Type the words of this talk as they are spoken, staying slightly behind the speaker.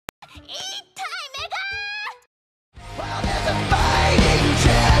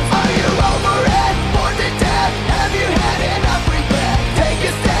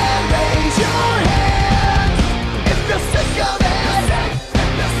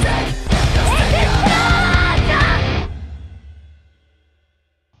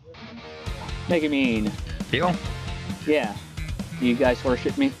Megumin. You? Yeah. Do you guys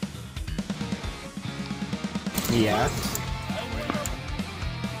worship me? Yeah.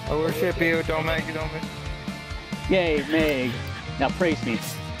 I worship you, don't make. Yay, Meg. Now praise me.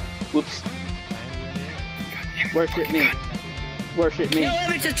 Whoops. Worship me. Worship me.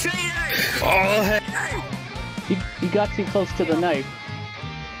 It's a traitor! Oh, You got too close to the knife.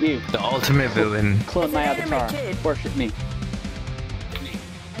 You. the ultimate villain. Clone my It's an avatar. anime kid. Worship me.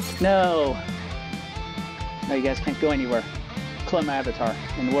 No. No, you guys can't go anywhere. Clone my avatar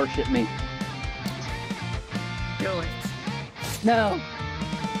and worship me. Do it. No.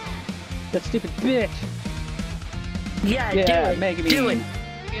 That stupid bitch. Yeah, Yeah, do it. Megumin. Do it.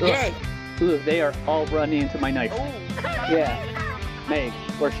 Yay. Ooh, they are all running into my knife. Yeah. Meg,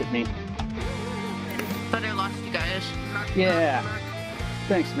 worship me. But I lost you guys. Yeah.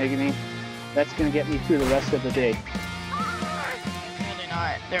 Thanks, Megumin. That's gonna get me through the rest of the day. Really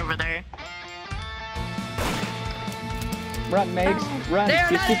not. They're over there. Run, Megs. Run. They're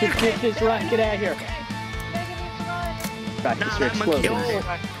You not stupid here. bitches, run. Get out of here. Practice your explosions.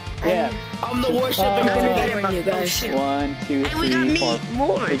 Yeah. I'm the worship and I'm gonna get you guys. 1, 2, Hey, we got 3, me 4.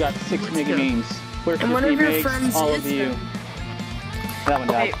 more. We got 6 Megumins. Worship And one me, of your Megs. friends All is of you. them. That one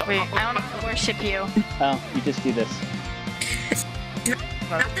died. Wait, I don't have to worship you. Oh, you just do this.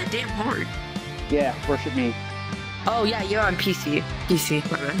 Not that damn hard. Yeah, worship me. Oh yeah, you're on PC. PC.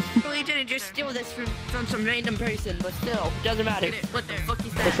 Really didn't just steal this from some random person, but still, it doesn't matter. What the fuck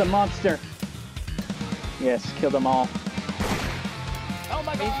is It's a monster. Yes, kill them all. Oh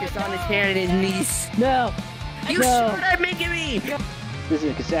my god! He's on his hand and his knees. No! You No. shot at me! This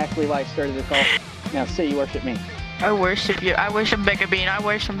is exactly why I started the call. Now say you worship me. I worship you. I worship Megumin. I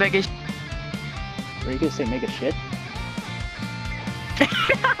worship Megumin. Were you gonna say mega shit?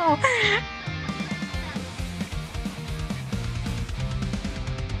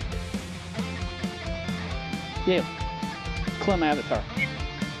 You. Clone my avatar.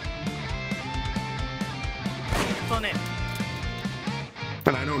 Clone it.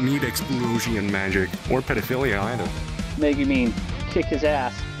 But I don't need explosion magic or pedophilia either. Megumin. Kick his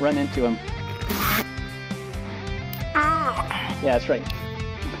ass. Run into him. Yeah, that's right.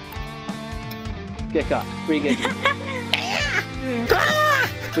 Get caught. Re-get.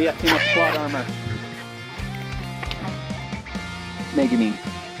 We have too much plot armor. Megumin,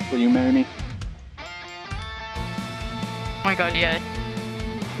 will you marry me? Oh my god, yeah.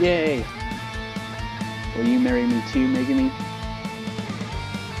 Yay! Will you marry me too, Megumin?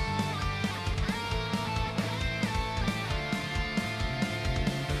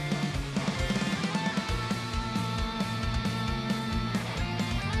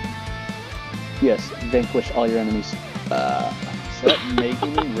 Yes, vanquish all your enemies. Is that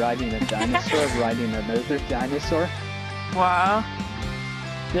Megumin riding a dinosaur, riding another dinosaur? Wow.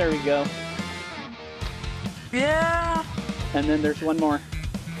 There we go. Yeah. And then there's one more.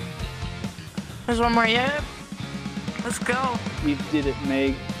 There's one more, yeah. Let's go. You did it,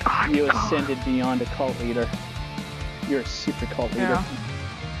 Meg. You ascended beyond a cult leader. You're a super cult leader.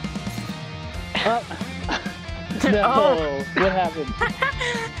 Yeah. Oh. No! What happened?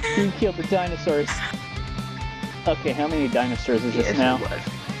 You killed the dinosaurs. Okay, how many dinosaurs is this now?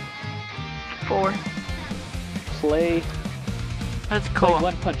 4. Play That's cool.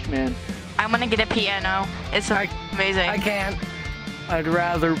 One Punch Man. I'm gonna get a piano. It's amazing. I can't. I'd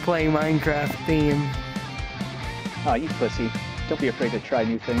rather play Minecraft theme. Oh, you pussy. Don't be afraid to try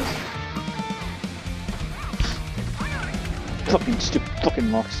new things. Fucking stupid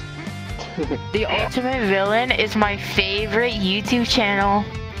fucking mocks. The Ultimate Villain is my favorite YouTube channel.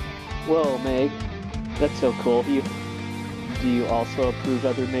 Whoa, Meg. That's so cool. Do you also approve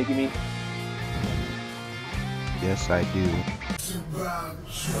other Megumin? Yes, I do. It's about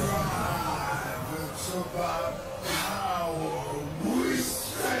drive, it's about power. We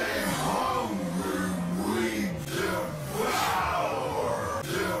stay hungry, we devour,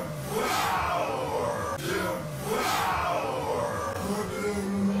 devour, devour. Put in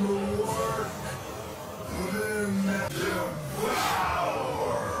the work, put in that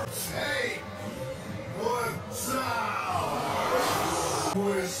devour. Take what's ours.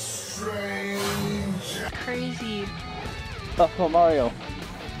 We're strange. Crazy. Oh, Mario.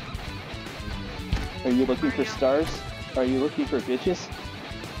 Are you looking for stars? Are you looking for bitches?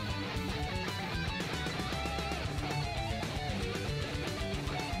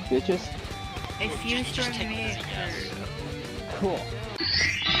 Bitches? If you start me, Cool.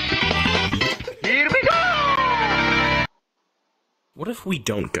 Here we go! What if we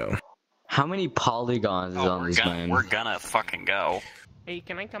don't go? How many polygons is on this man? We're gonna fucking go. Hey,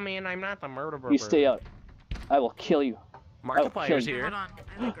 can I come in? I'm not the murderer. You stay out. I will kill you. Markiplier's shit. here. Hold on.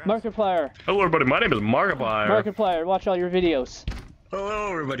 I have a gross. Markiplier. Hello, everybody. My name is Markiplier. Markiplier, watch all your videos.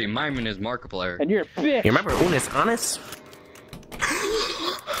 Hello, everybody. My name is Markiplier. And you're a bitch. You remember Unis Honest?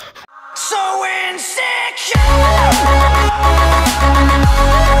 So insecure.